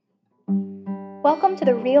Welcome to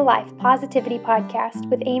the Real Life Positivity Podcast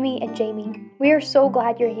with Amy and Jamie. We are so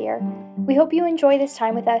glad you're here. We hope you enjoy this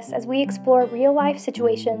time with us as we explore real life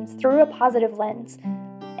situations through a positive lens.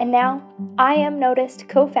 And now, I Am Noticed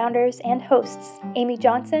co-founders and hosts, Amy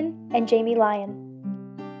Johnson and Jamie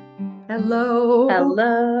Lyon. Hello.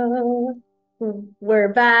 Hello.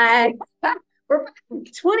 We're back. We're back.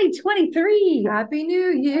 2023. Happy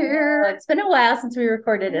New Year. It's been a while since we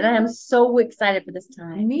recorded, and I am so excited for this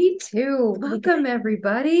time. Me too. Welcome,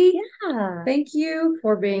 everybody. Yeah. Thank you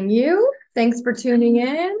for being you. Thanks for tuning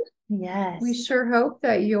in. Yes. We sure hope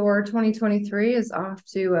that your 2023 is off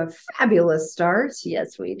to a fabulous start.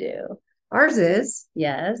 Yes, we do. Ours is.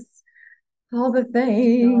 Yes. All the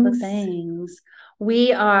things. All the things.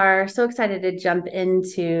 We are so excited to jump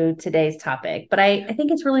into today's topic, but I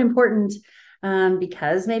think it's really important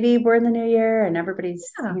because maybe we're in the new year and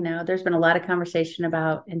everybody's, there's been a lot of conversation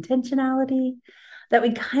about intentionality, that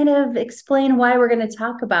we kind of explain why we're going to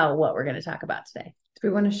talk about what we're going to talk about today. Do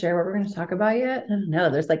we want to share what we're going to talk about yet? I don't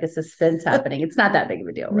know. There's like a suspense happening. It's not that big of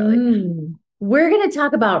a deal, really. We're going to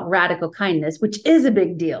talk about radical kindness, which is a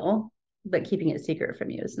big deal, but keeping it secret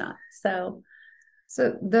from you is not. So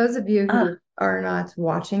those of you who are not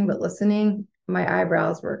watching but listening, my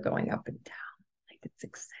eyebrows were going up and down. Like, it's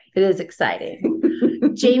exciting. It is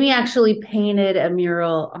exciting. Jamie actually painted a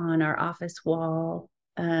mural on our office wall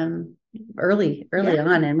early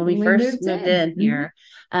on. And when we first moved in here,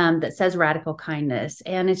 that says radical kindness.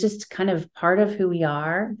 And it's just kind of part of who we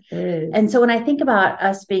are. And so when I think about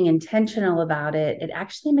us being intentional about it, it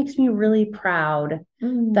actually makes me really proud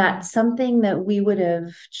that something that we would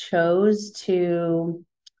have chose to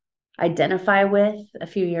identify with a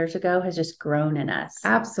few years ago has just grown in us.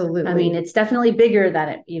 Absolutely. I mean, it's definitely bigger than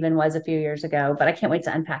it even was a few years ago, but I can't wait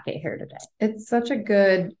to unpack it here today. It's such a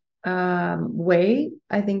good way,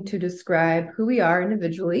 I think, to describe who we are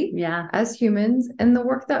individually as humans and the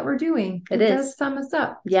work that we're doing. It does sum us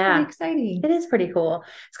up. It's pretty exciting. It is pretty cool.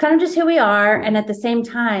 It's kind of just who we are. And at the same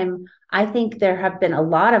time, I think there have been a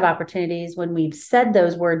lot of opportunities when we've said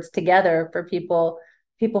those words together for people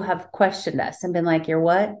have questioned us and been like, you're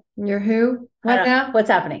what? You're who? What now?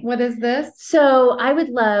 What's happening? What is this? So I would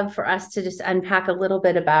love for us to just unpack a little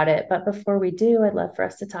bit about it. But before we do, I'd love for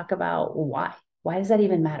us to talk about why. Why does that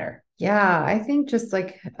even matter? Yeah, I think just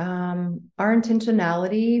like our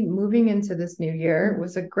intentionality moving into this new year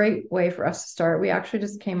was a great way for us to start. We actually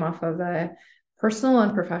just came off of a personal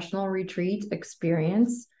and professional retreat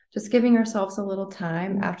experience, just giving ourselves a little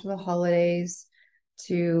time after the holidays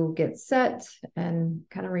to get set and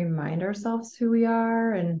kind of remind ourselves who we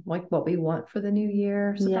are and like what we want for the new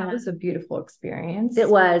year. So that was a beautiful experience. It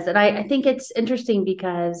was. And I think it's interesting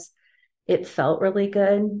because it felt really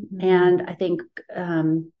good. And I think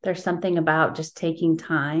there's something about just taking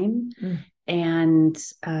time and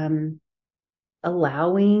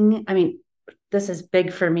allowing, I mean, this is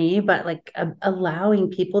big for me, but like allowing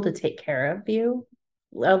people to take care of you,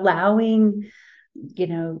 allowing,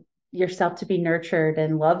 yourself to be nurtured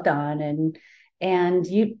and loved on and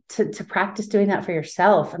you to practice doing that for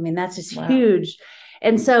yourself. I mean, that's just huge.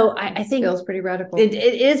 And so I think it feels pretty radical. It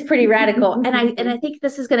is pretty radical. And I think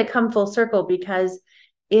this is going to come full circle because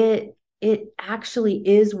it actually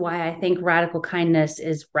is why I think radical kindness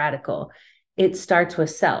is radical. It starts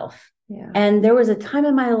with self. Yeah. And there was a time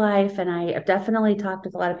in my life, and I have definitely talked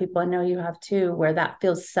with a lot of people, I know you have too, where that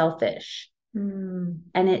feels selfish. And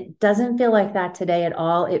it doesn't feel like that today at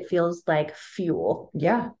all. It feels like fuel.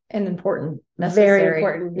 Yeah. And important. Necessary. Very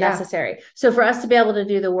important. Necessary. So for us to be able to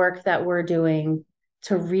do the work that we're doing,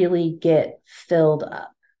 to really get filled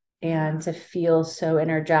up and to feel so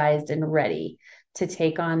energized and ready to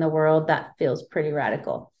take on the world, that feels pretty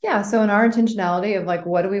radical. Yeah. So in our intentionality of like,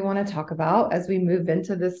 what do we want to talk about as we move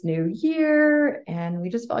into this new year? And we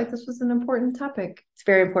just felt like this was an important topic. It's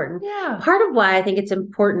very important. Yeah. Part of why I think it's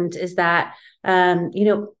important is that,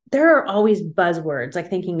 there are always buzzwords, like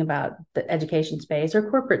thinking about the education space or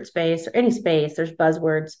corporate space or any space, there's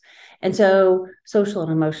buzzwords. And so social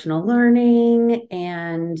and emotional learning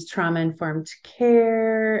and trauma-informed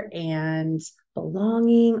care and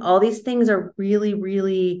belonging, all these things are really,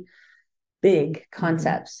 really big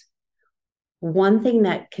concepts. One thing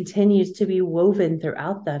that continues to be woven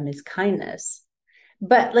throughout them is kindness.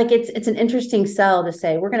 But like, it's an interesting sell to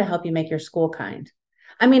say, we're going to help you make your school kind.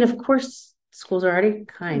 I mean, of course, schools are already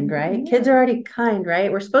kind, right? Kids are already kind,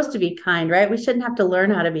 right? We're supposed to be kind, right? We shouldn't have to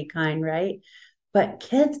learn how to be kind, right? But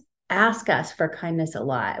kids ask us for kindness a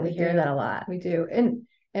lot. We hear that a lot. We do.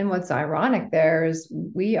 And what's ironic there is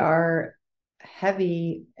we are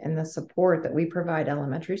heavy in the support that we provide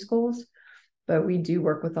elementary schools, but we do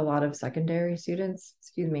work with a lot of secondary students.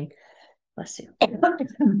 Excuse me. Bless you.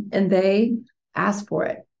 And they ask for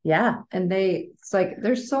it. Yeah. And it's like,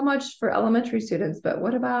 there's so much for elementary students, but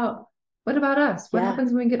what about us? What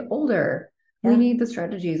happens when we get older? We need the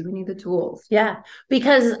strategies. We need the tools. Yeah.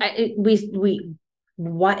 Because it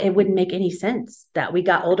wouldn't make any sense that we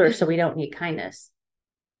got older, so we don't need kindness.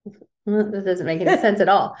 That doesn't make any sense at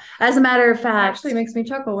all. As a matter of fact, it actually makes me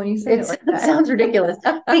chuckle when you say it like that. It sounds ridiculous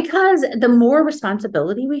because the more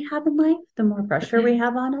responsibility we have in life, the more pressure we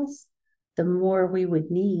have on us, the more we would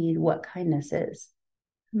need what kindness is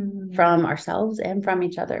from ourselves and from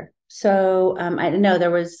each other. So I know there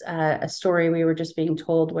was a story we were just being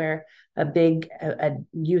told where a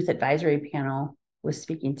youth advisory panel was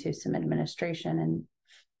speaking to some administration,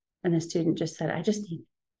 and a student just said, I just need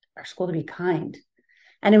our school to be kind.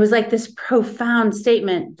 And it was like this profound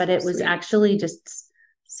statement, but it was actually just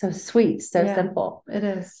so sweet, so simple. It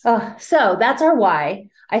is. So that's our why.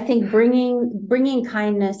 I think bringing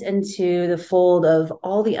kindness into the fold of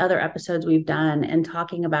all the other episodes we've done and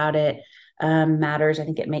talking about it matters. I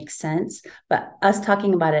think it makes sense, but us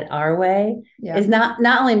talking about it our way is not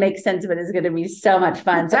only makes sense, but it's going to be so much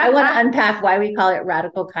fun. So I want to unpack why we call it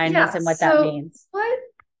radical kindness and what that means.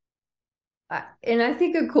 And I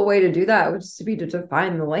think a cool way to do that would just be to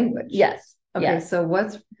define the language. Yes. Okay. Yes. So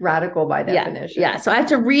what's radical by definition? Yeah. So I have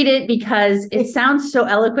to read it because it sounds so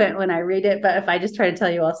eloquent when I read it, but if I just try to tell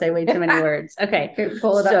you, I'll say way too many words. Okay.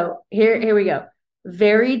 Pull it up. So here we go.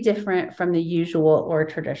 Very different from the usual or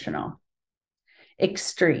traditional.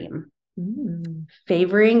 Extreme.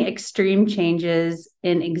 Favoring extreme changes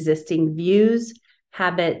in existing views,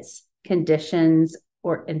 habits, conditions,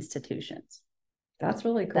 or institutions. That's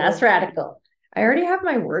really cool. That's radical. I already have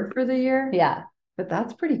my word for the year. Yeah. But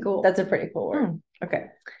that's pretty cool. That's a pretty cool word. Okay.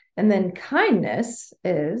 And then kindness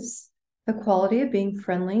is the quality of being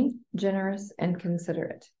friendly, generous, and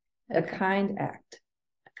considerate. A kind act.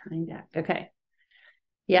 A kind act. Okay.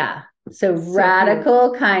 Yeah. So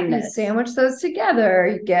radical kindness. You sandwich those together,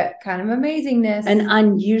 you get kind of amazingness. An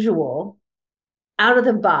unusual, out of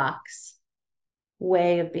the box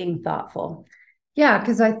way of being thoughtful. Yeah,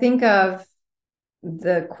 because I think of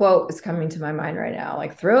the quote is coming to my mind right now,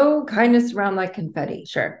 like throw kindness around like confetti.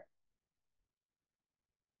 Sure.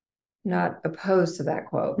 Not opposed to that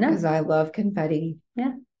quote because I love confetti.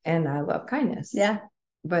 Yeah. And I love kindness. Yeah.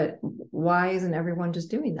 But why isn't everyone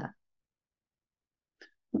just doing that?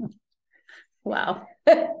 Wow.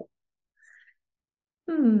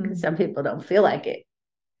 Some people don't feel like it.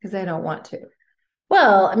 Because they don't want to.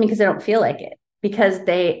 Well, I mean, because they don't feel like it. Because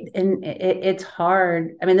it's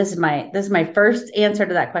hard. I mean, this is my first answer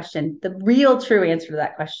to that question. The real true answer to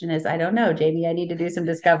that question is, I don't know, Jamie, I need to do some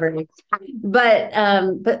discovery. But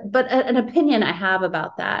an opinion I have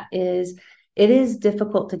about that is it is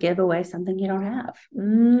difficult to give away something you don't have.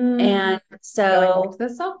 And so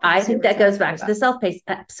I think that goes back to the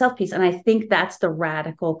self piece. And I think that's the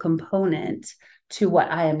radical component to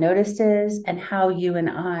what I Am Noticed is and how you and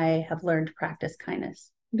I have learned to practice kindness.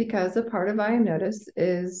 Because a part of I Am Noticed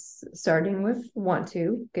is starting with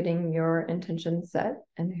getting your intention set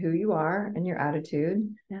and who you are and your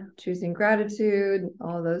attitude, choosing gratitude,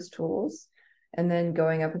 all those tools, and then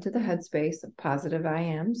going up into the headspace of positive I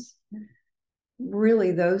Ams.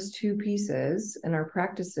 Really, those two pieces in our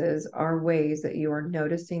practices are ways that you are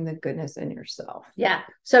noticing the goodness in yourself. Yeah.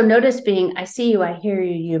 So notice being, I see you, I hear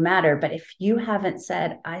you, you matter. But if you haven't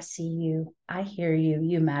said, I see you, I hear you,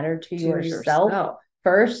 you matter to yourself.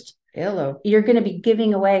 First, you're going to be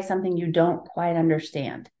giving away something you don't quite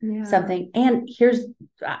understand. Something. And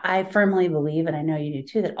I firmly believe, and I know you do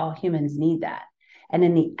too, that all humans need that. And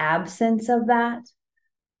in the absence of that,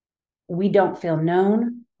 we don't feel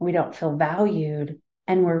known, we don't feel valued,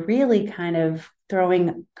 and we're really kind of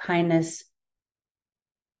throwing kindness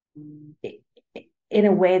in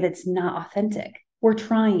a way that's not authentic. We're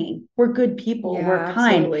trying. We're good people. We're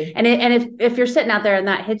kind. Absolutely. And if you're sitting out there and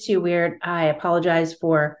that hits you weird, I apologize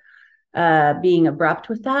for being abrupt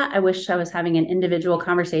with that. I wish I was having an individual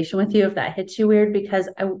conversation with you if that hits you weird, because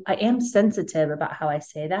I am sensitive about how I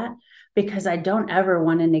say that, because I don't ever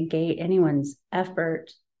want to negate anyone's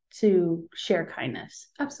effort to share kindness.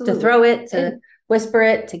 Absolutely. To throw it, to whisper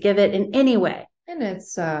it, to give it in any way. And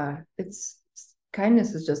it's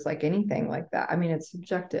kindness is just like anything like that. I mean, it's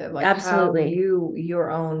subjective. Like absolutely,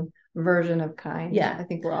 your own version of kind. Yeah, I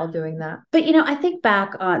think we're all doing that. But I think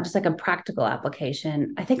back on just like a practical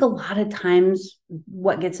application. I think a lot of times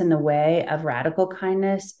what gets in the way of radical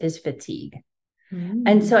kindness is fatigue.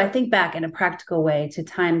 And so I think back in a practical way to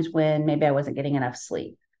times when maybe I wasn't getting enough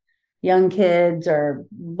sleep, young kids or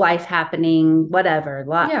life happening, whatever,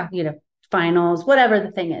 finals, whatever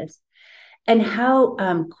the thing is, and how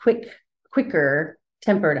quicker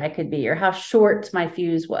tempered I could be or how short my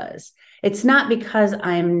fuse was. It's not because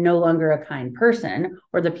I'm no longer a kind person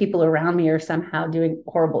or the people around me are somehow doing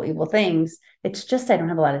horrible, evil things. It's just I don't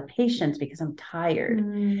have a lot of patience because I'm tired.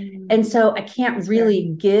 And so I can't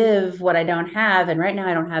really give what I don't have. And right now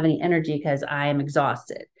I don't have any energy because I am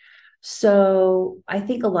exhausted. So I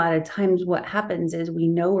think a lot of times what happens is we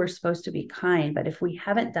know we're supposed to be kind, but if we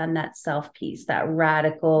haven't done that self piece, that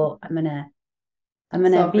radical, I'm going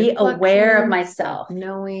to be aware of myself,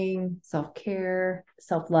 knowing, self-care,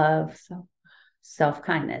 self-love,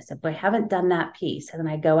 self-kindness. If I haven't done that piece and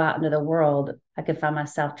then I go out into the world, I could find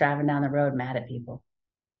myself driving down the road mad at people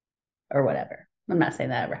or whatever. I'm not saying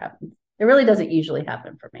that ever happens. It really doesn't usually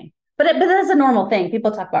happen for me, but that's a normal thing. People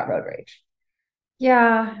talk about road rage.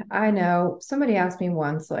 Yeah, I know. Somebody asked me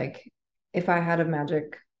once, like, if I had a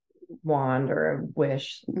magic wand or a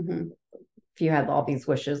wish, if you had all these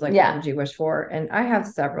wishes, like what would you wish for? And I have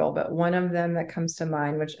several, but one of them that comes to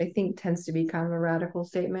mind, which I think tends to be kind of a radical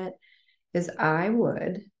statement, is I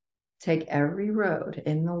would take every road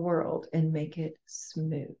in the world and make it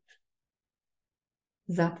smooth.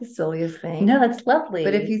 Is that the silliest thing? No, that's lovely.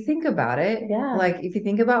 But if you think about it, like if you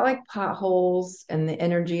think about like potholes and the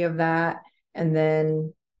energy of that, and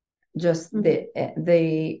then just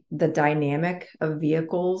the dynamic of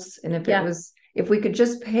vehicles, and if we could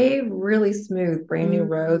just pave really smooth, brand new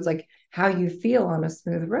roads, like how you feel on a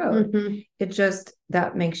smooth road, it just,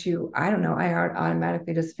 that makes you, I don't know, I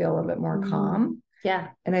automatically just feel a little bit more calm. Yeah.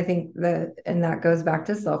 And I think and that goes back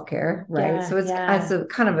to self-care, right? So it's a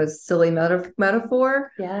kind of a silly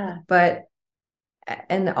metaphor. Yeah. But,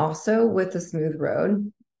 and also with a smooth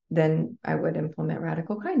road, then I would implement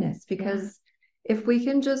radical kindness, because if we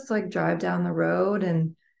can just like drive down the road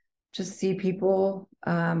and just see people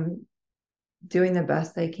doing the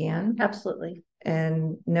best they can. Absolutely.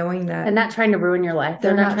 And knowing that. And not trying to ruin your life.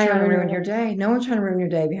 They're not trying to ruin your day. No one's trying to ruin your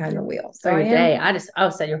day behind the wheel. So your day. I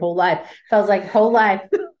said your whole life. Feels like whole life.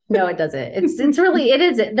 No, it doesn't. It's really, it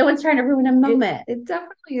isn't. No one's trying to ruin a moment. It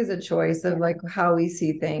definitely is a choice of like how we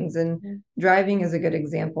see things, and driving is a good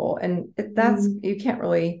example. And that's, you can't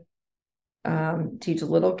really teach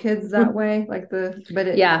little kids that way, like but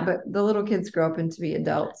the little kids grow up into be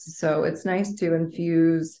adults. So it's nice to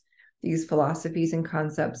infuse these philosophies and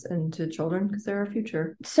concepts into children because they're our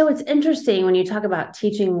future. So it's interesting when you talk about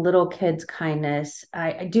teaching little kids kindness.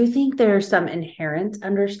 I do think there's some inherent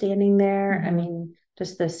understanding there. I mean,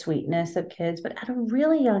 just the sweetness of kids, but at a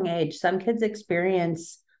really young age, some kids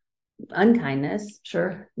experience unkindness.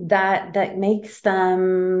 Sure. That makes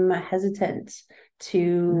them hesitant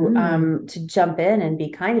to jump in and be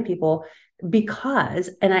kind to people, because,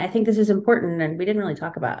 and I think this is important, and we didn't really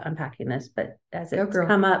talk about unpacking this, but as it's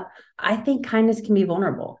come up, I think kindness can be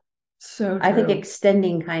vulnerable. So true. I think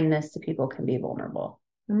extending kindness to people can be vulnerable.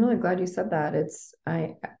 I'm really glad you said that.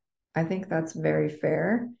 I think that's very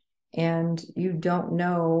fair. And you don't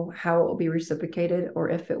know how it will be reciprocated or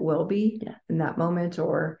if it will be in that moment.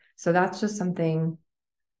 So that's just something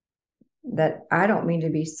that I don't mean to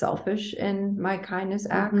be selfish in my kindness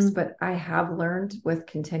acts, but I have learned with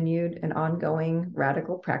continued and ongoing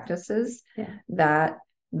radical practices that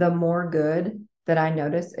the more good that I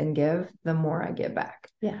notice and give, the more I give back.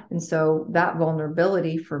 Yeah. And so that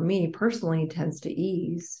vulnerability for me personally tends to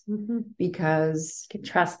ease because you can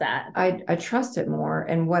trust that. I trust it more.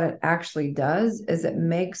 And what it actually does is it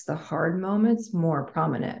makes the hard moments more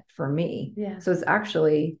prominent for me. Yeah. So it's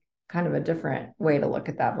actually kind of a different way to look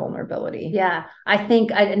at that vulnerability. Yeah. I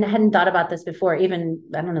think I hadn't thought about this before. Even,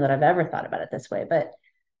 I don't know that I've ever thought about it this way, but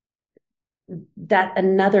that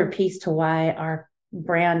another piece to why our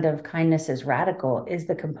brand of kindness is radical is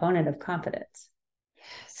the component of confidence,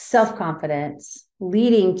 self-confidence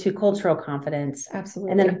leading to cultural confidence.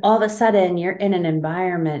 Absolutely. And then all of a sudden you're in an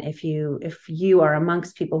environment. If you are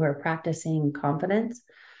amongst people who are practicing confidence,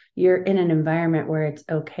 you're in an environment where it's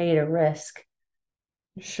okay to risk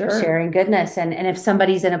sharing goodness. And if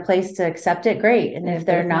somebody's in a place to accept it, great. And if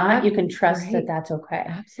they're not, you can trust that that's okay.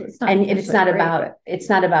 Absolutely. It's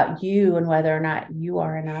not about you and whether or not you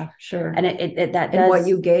are enough. Sure. And and what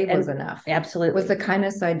you gave was enough. Absolutely. Was the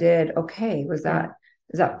kindness I did okay? Was that,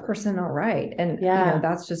 is that person all right? And you know,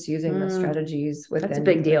 that's just using the strategies within that's a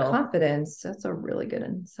big deal. Confidence. That's a really good,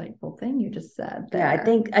 insightful thing you just said there.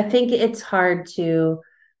 Yeah, I think it's hard to,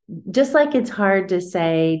 just like it's hard to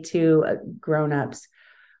say to grown-ups,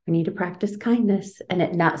 we need to practice kindness and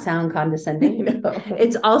it not sound condescending.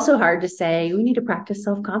 It's also hard to say we need to practice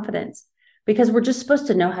self-confidence because we're just supposed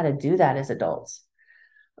to know how to do that as adults.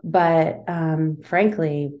 But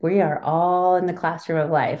frankly, we are all in the classroom of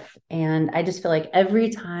life. And I just feel like every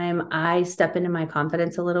time I step into my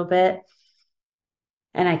confidence a little bit,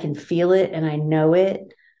 and I can feel it and I know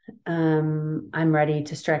it, I'm ready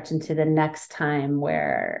to stretch into the next time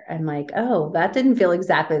where I'm like, oh, that didn't feel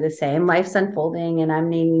exactly the same. Life's unfolding and I'm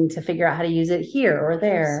needing to figure out how to use it here or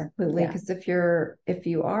there. Absolutely. Because if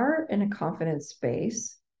you are in a confident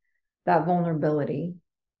space, that vulnerability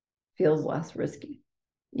feels less risky.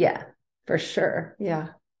 Yeah, for sure. Yeah.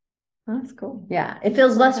 That's cool. Yeah. It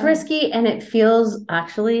feels less risky, and it feels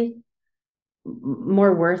actually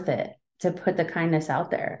more worth it to put the kindness out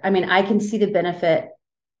there. I mean, I can see the benefit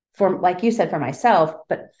for, like you said, for myself,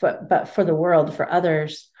 but for the world, for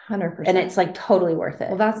others. 100%. And it's like totally worth it.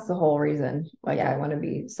 Well, that's the whole reason. Like, I want to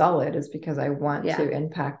be solid is because I want to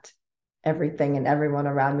impact everything and everyone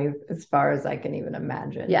around me as far as I can even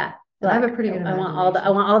imagine. Yeah. And I have a pretty good I want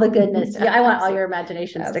all the goodness. Yeah, I want all your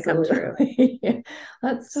imaginations to come true.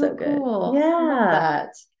 That's so cool. Good. Yeah. I love that.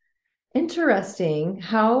 Interesting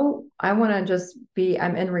how I want to just be,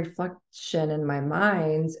 I'm in reflection in my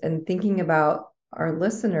mind and thinking about our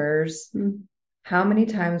listeners, how many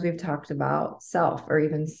times we've talked about self or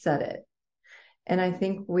even said it. And I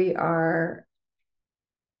think we are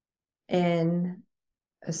in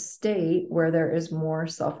a state where there is more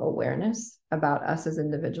self-awareness about us as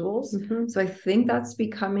individuals. So I think that's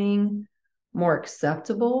becoming more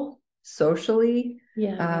acceptable socially,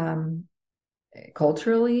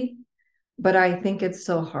 culturally, but I think it's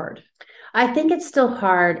still hard. I think it's still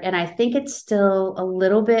hard. And I think it's still a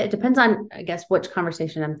little bit, it depends on, I guess, which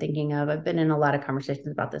conversation I'm thinking of. I've been in a lot of conversations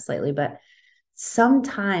about this lately, but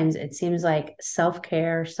sometimes it seems like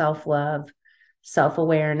self-care, self-love,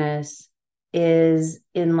 self-awareness is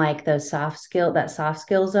in like that soft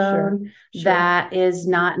skill zone that is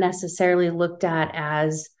not necessarily looked at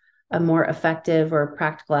as a more effective or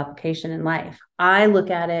practical application in life. I look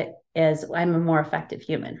at it as I'm a more effective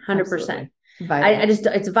human, 100%. I just,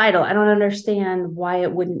 it's vital. I don't understand why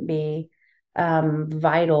it wouldn't be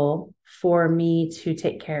vital for me to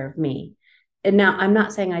take care of me. And now I'm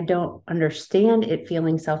not saying I don't understand it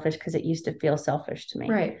feeling selfish, because it used to feel selfish to me.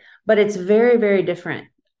 Right. But it's very, very different.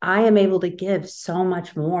 I am able to give so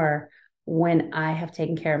much more when I have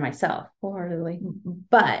taken care of myself. Wholeheartedly.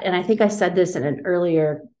 But, and I think I said this in an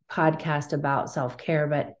earlier podcast about self-care,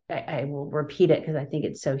 but I will repeat it because I think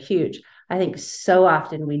it's so huge. I think so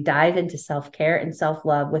often we dive into self-care and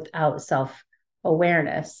self-love without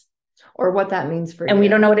self-awareness. Or what that means for you. And we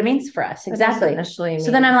don't know what it means for us. Exactly.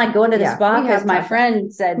 So then I'm like going to the spa because my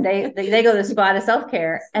friend said they go to the spa to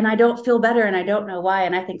self-care, and I don't feel better and I don't know why.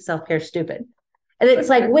 And I think self-care is stupid. And it's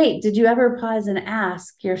like, wait, did you ever pause and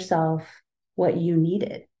ask yourself what you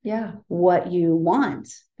needed? Yeah. What you want?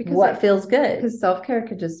 Because what feels good? Because self-care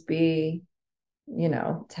could just be,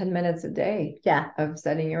 10 minutes a day. Yeah. Of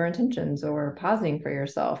setting your intentions or pausing for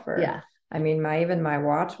yourself. Or I mean, my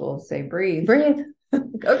watch will say breathe.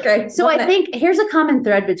 Okay. So I think here's a common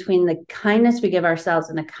thread between the kindness we give ourselves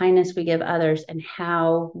and the kindness we give others, and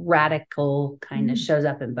how radical kindness shows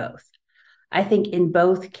up in both. I think in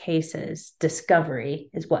both cases, discovery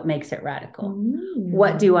is what makes it radical.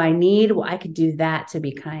 What do I need? Well, I could do that to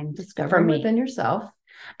be kind for me. Within yourself.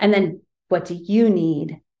 And then what do you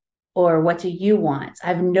need? Or what do you want?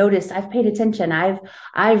 I've noticed, I've paid attention.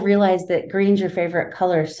 I've realized that green's your favorite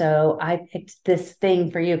color. So I picked this thing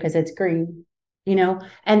for you because it's green,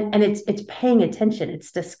 and it's paying attention.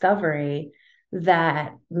 It's discovery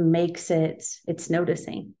that makes it's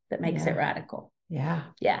noticing that makes it radical. Yeah.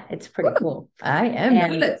 Yeah. It's pretty cool. I am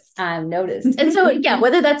noticed. I'm noticed. And so,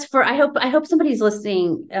 whether that's for, I hope somebody's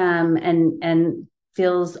listening, and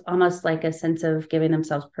feels almost like a sense of giving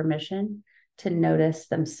themselves permission to notice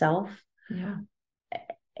themselves. Yeah.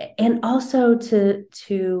 And also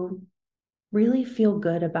to really feel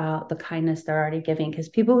good about the kindness they're already giving, because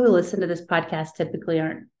people who listen to this podcast typically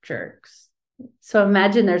aren't jerks. So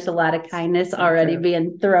imagine there's a lot of kindness already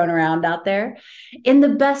being thrown around out there in the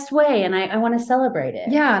best way. And I want to celebrate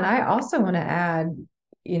it. Yeah. And I also want to add,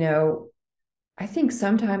 I think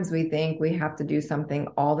sometimes we think we have to do something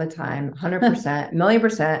all the time, 100%,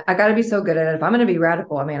 $1,000,000%. I got to be so good at it. If I'm going to be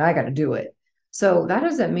radical, I got to do it. So that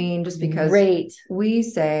doesn't mean just because we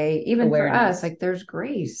say, even for us, like there's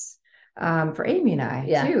grace for Amy and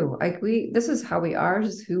I too. Like this is how we are,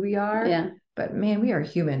 just who we are. Yeah. But man, we are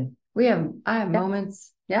human. I have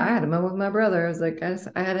moments. Yeah. I had a moment with my brother. I was like,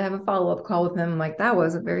 I had to have a follow-up call with him. Like, that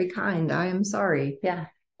wasn't very kind. I am sorry. Yeah.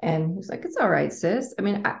 And he's like, it's all right, sis. I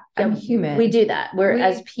mean, I'm human. We do that. We're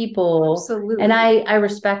as people. Absolutely. And I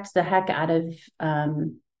respect the heck out of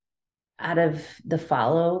the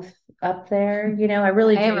follow up there. I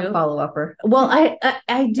really do. I am a follow-upper. Well,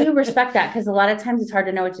 I do respect that, because a lot of times it's hard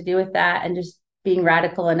to know what to do with that, and just being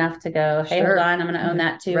radical enough to go, hey, hold on, I'm going to own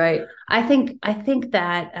that too. Right. I think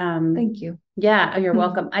that, thank you. Yeah, you're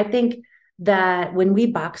welcome. I think that when we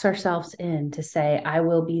box ourselves in to say, I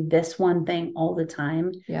will be this one thing all the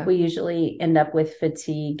time, Yeah. we usually end up with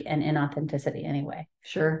fatigue and inauthenticity anyway.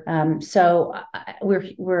 Sure. So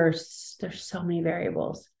there's so many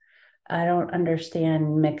variables. I don't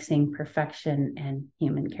understand mixing perfection and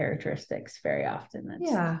human characteristics very often.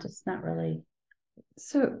 That's just not really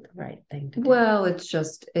the right thing to do. Well,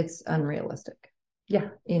 it's unrealistic. Yeah.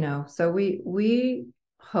 So we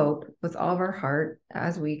hope with all of our heart,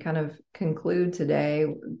 as we kind of conclude today,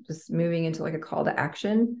 just moving into like a call to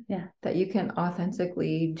action, that you can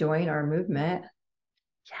authentically join our movement.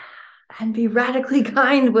 Yeah. And be radically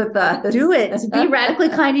kind with us. Do it. Be radically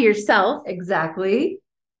kind to yourself. Exactly.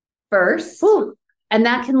 First. Ooh. And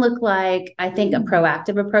that can look like, I think, a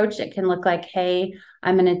proactive approach. It can look like, hey,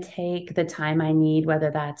 I'm going to take the time I need,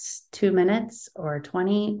 whether that's 2 minutes or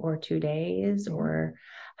 20 or 2 days or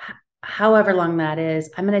however long that is.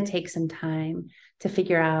 I'm going to take some time to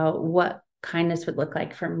figure out what kindness would look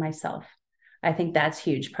like for myself. I think that's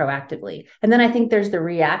huge, proactively. And then I think there's the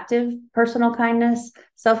reactive personal kindness,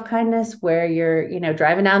 self-kindness, where you're,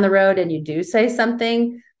 driving down the road and you do say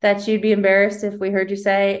something that you'd be embarrassed if we heard you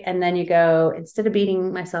say, and then you go, instead of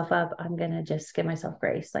beating myself up, I'm going to just give myself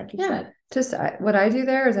grace, like you said. Just what I do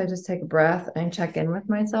there is I just take a breath and check in with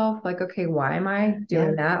myself. Like, okay, why am I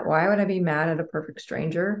doing that? Why would I be mad at a perfect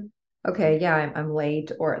stranger? Okay, yeah, I'm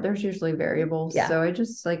late, or there's usually variables. Yeah. So I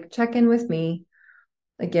just like check in with me.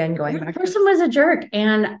 Again, going back. The person was a jerk,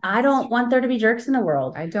 and I don't want there to be jerks in the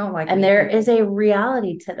world. I don't like. And there is a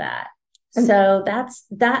reality to that. So that's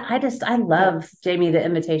that. I love, Jamie, the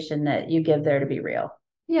invitation that you give there to be real.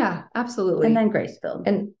 Yeah, absolutely. And then grace-filled.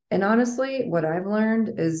 And honestly, what I've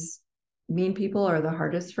learned is mean people are the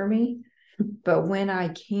hardest for me. But when I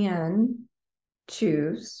can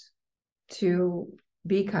choose to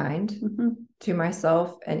be kind to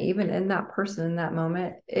myself, and even in that person in that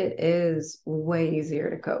moment, it is way easier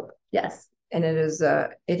to cope. Yes. And it is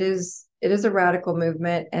a radical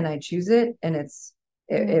movement, and I choose it, and it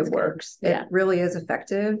works. It really is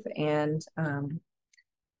effective. And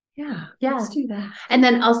let's do that. And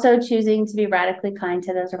then also choosing to be radically kind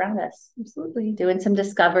to those around us. Absolutely. Doing some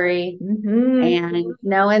discovery and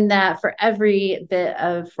knowing that for every bit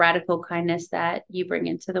of radical kindness that you bring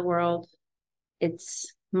into the world,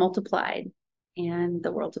 it's multiplied and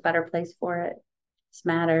the world's a better place for it. This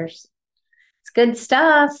matters. It's good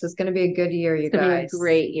stuff. This is going to be a good year, you guys. It's going to be a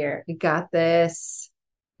great year. You got this.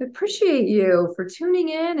 I appreciate you for tuning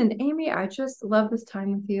in. And Amy, I just love this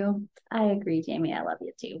time with you. I agree, Jamie. I love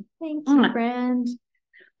you too. Thank you, friend.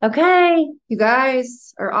 Okay. You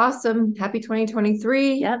guys are awesome. Happy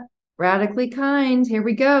 2023. Yep. Radically kind. Here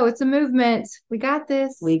we go. It's a movement. We got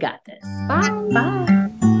this. We got this. Bye. Bye.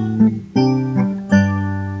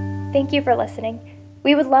 Thank you for listening.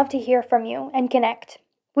 We would love to hear from you and connect.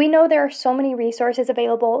 We know there are so many resources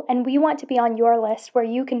available, and we want to be on your list where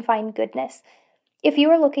you can find goodness. If you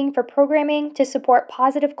are looking for programming to support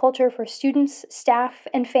positive culture for students, staff,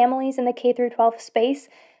 and families in the K-12 space,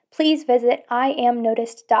 please visit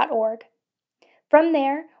iamnoticed.org. From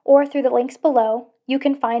there, or through the links below, you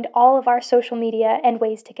can find all of our social media and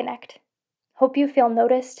ways to connect. Hope you feel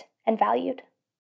noticed and valued.